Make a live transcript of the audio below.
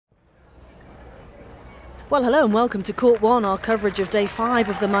Well, hello and welcome to Court 1, our coverage of Day 5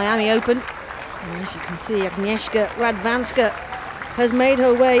 of the Miami Open. And as you can see, Agnieszka Radwanska has made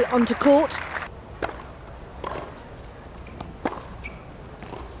her way onto court.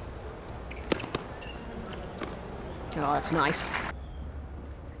 Oh, that's nice.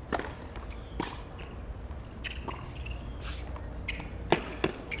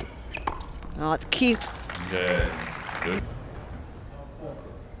 Oh, it's cute. Yeah, good.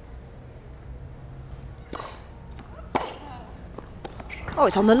 Oh,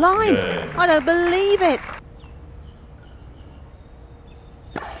 it's on the line. Yeah. I don't believe it.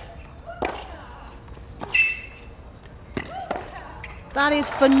 That is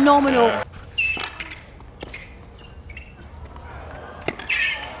phenomenal. Yeah.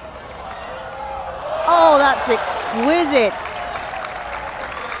 Oh, that's exquisite.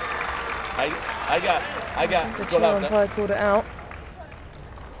 I got. The chair umpire called it out.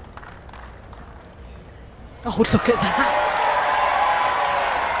 Oh, look at that.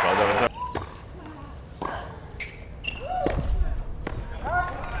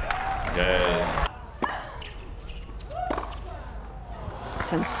 Yeah.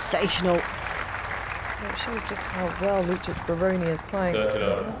 Sensational. It shows just how well Lucic-Baroni is playing.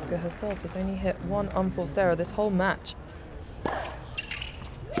 Radwanska herself has only hit one unforced error this whole match.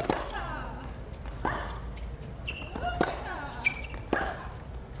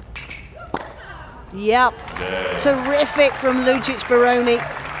 Yep. Yeah. Terrific from Lucic-Baroni.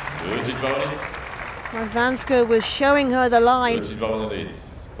 Lucic-Baroni. Radwanska was showing her the line. Lucic-Baroni,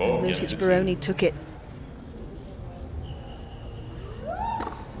 it's four. Lucic-Baroni took it.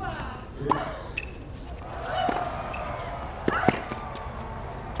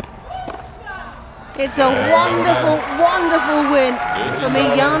 It's a wonderful, wonderful win for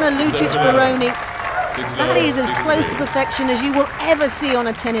Mirjana Lucic-Baroni. That is as close to perfection as you will ever see on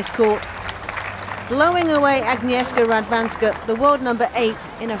a tennis court. Blowing away Agnieszka Radwanska, the world number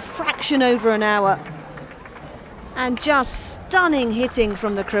 8, in a fraction over an hour. And just stunning hitting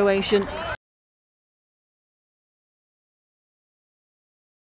from the Croatian.